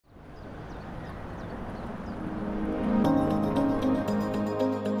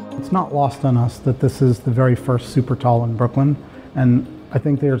It's not lost on us that this is the very first Supertall in Brooklyn, and I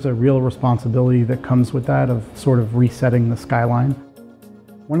think there's a real responsibility that comes with that of sort of resetting the skyline.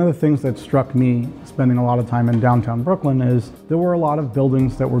 One of the things that struck me spending a lot of time in downtown Brooklyn is there were a lot of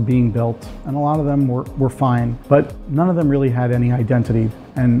buildings that were being built, and a lot of them were fine, but none of them really had any identity,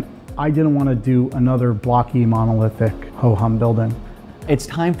 and I didn't want to do another blocky, monolithic, ho-hum building. It's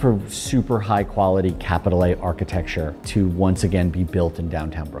time for super high quality capital A architecture to once again be built in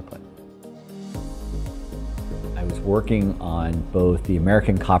downtown Brooklyn. I was working on both the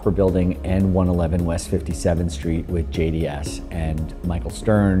American Copper Building and 111 West 57th Street with JDS, and Michael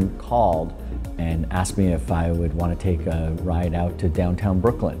Stern called and asked me if I would want to take a ride out to downtown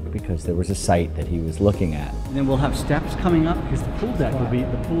Brooklyn because there was a site that he was looking at. And then we'll have steps coming up because the pool deck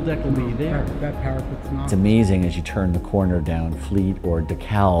will be there. That parapet's not. It's amazing as you turn the corner down Fleet or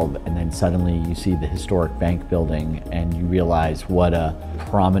DeKalb, and then suddenly you see the historic bank building and you realize what a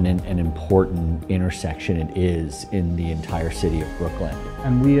prominent and important intersection it is in the entire city of Brooklyn.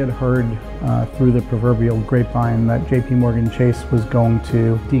 And we had heard through the proverbial grapevine that JP Morgan Chase was going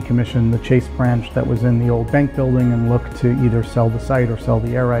to decommission the Chase branch that was in the old bank building and look to either sell the site or sell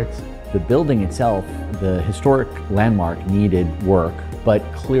the air rights. The building itself, the historic landmark, needed work, but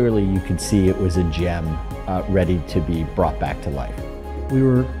clearly you could see it was a gem ready to be brought back to life. We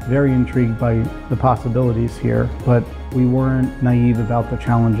were very intrigued by the possibilities here, but we weren't naive about the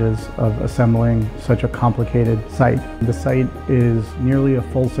challenges of assembling such a complicated site. The site is nearly a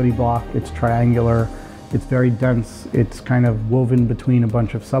full city block. It's triangular. It's very dense. It's kind of woven between a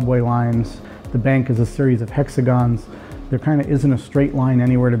bunch of subway lines. The bank is a series of hexagons. There kind of isn't a straight line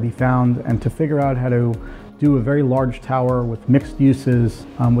anywhere to be found, and to figure out how to do a very large tower with mixed uses,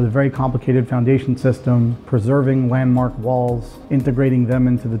 with a very complicated foundation system, preserving landmark walls, integrating them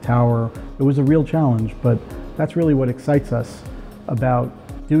into the tower. It was a real challenge, but that's really what excites us about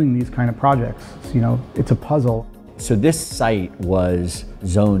doing these kind of projects. You know, it's a puzzle. So this site was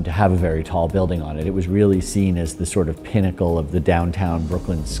zoned to have a very tall building on it. It was really seen as the sort of pinnacle of the downtown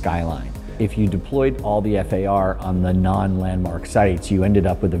Brooklyn skyline. If you deployed all the FAR on the non-landmark sites, you ended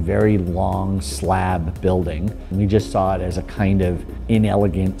up with a very long slab building. We just saw it as a kind of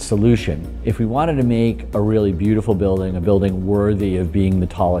inelegant solution. If we wanted to make a really beautiful building, a building worthy of being the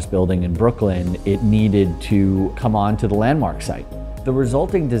tallest building in Brooklyn, it needed to come onto the landmark site. The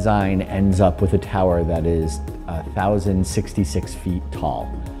resulting design ends up with a tower that is 1,066 feet tall,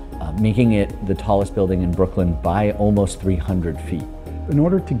 making it the tallest building in Brooklyn by almost 300 feet. In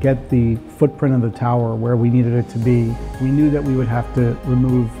order to get the footprint of the tower where we needed it to be, we knew that we would have to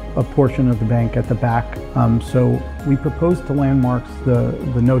remove a portion of the bank at the back. So we proposed to Landmarks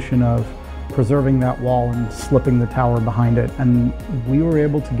the notion of preserving that wall and slipping the tower behind it. And we were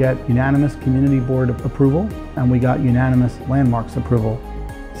able to get unanimous community board approval, and we got unanimous Landmarks approval.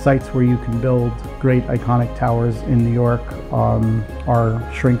 Sites where you can build great iconic towers in New York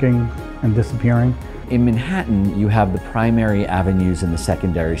are shrinking and disappearing. In Manhattan, you have the primary avenues and the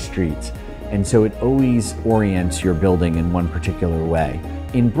secondary streets, and so it always orients your building in one particular way.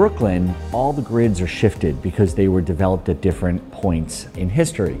 In Brooklyn, all the grids are shifted because they were developed at different points in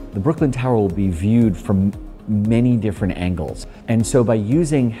history. The Brooklyn Tower will be viewed from many different angles, and so by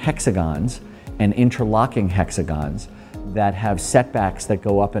using hexagons and interlocking hexagons that have setbacks that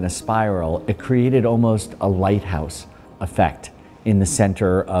go up in a spiral, it created almost a lighthouse effect in the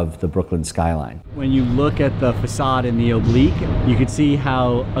center of the Brooklyn skyline. When you look at the facade in the oblique, you could see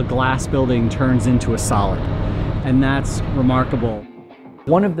how a glass building turns into a solid, and that's remarkable.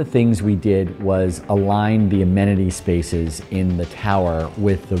 One of the things we did was align the amenity spaces in the tower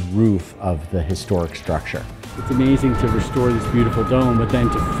with the roof of the historic structure. It's amazing to restore this beautiful dome, but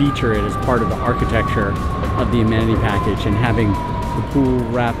then to feature it as part of the architecture of the amenity package, and having the pool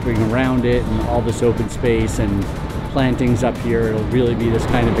wrapping around it and all this open space and plantings up here. It'll really be this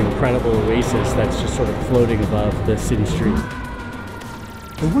kind of incredible oasis that's just sort of floating above the city streets.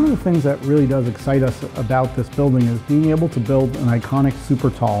 And one of the things that really does excite us about this building is being able to build an iconic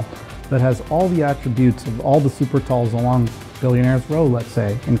Supertall that has all the attributes of all the Supertalls along Billionaire's Row, let's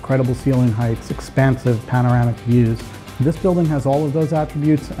say. Incredible ceiling heights, expansive panoramic views. This building has all of those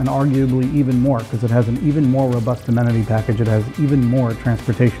attributes and arguably even more, because it has an even more robust amenity package. It has even more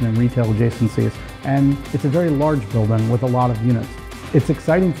transportation and retail adjacencies. And it's a very large building with a lot of units. It's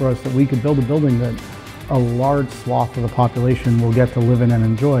exciting for us that we could build a building that a large swath of the population will get to live in and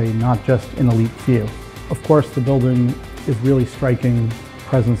enjoy, not just an elite few. Of course, the building is really striking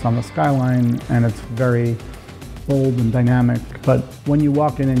presence on the skyline, and it's very bold and dynamic. But when you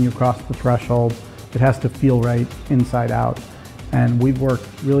walk in and you cross the threshold, it has to feel right inside out. And we've worked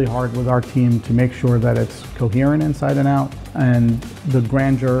really hard with our team to make sure that it's coherent inside and out, and the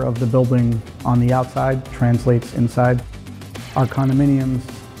grandeur of the building on the outside translates inside. Our condominiums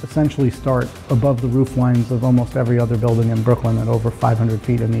essentially start above the roof lines of almost every other building in Brooklyn at over 500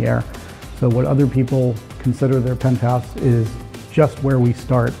 feet in the air. So what other people consider their penthouse is just where we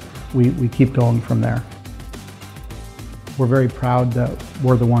start. We keep going from there. We're very proud that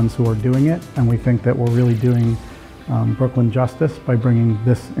we're the ones who are doing it, and we think that we're really doing Brooklyn justice by bringing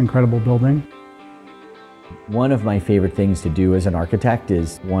this incredible building. One of my favorite things to do as an architect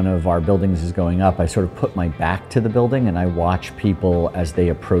is one of our buildings is going up. I sort of put my back to the building and I watch people as they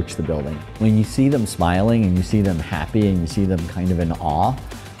approach the building. When you see them smiling and you see them happy and you see them kind of in awe,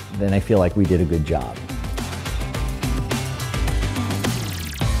 then I feel like we did a good job.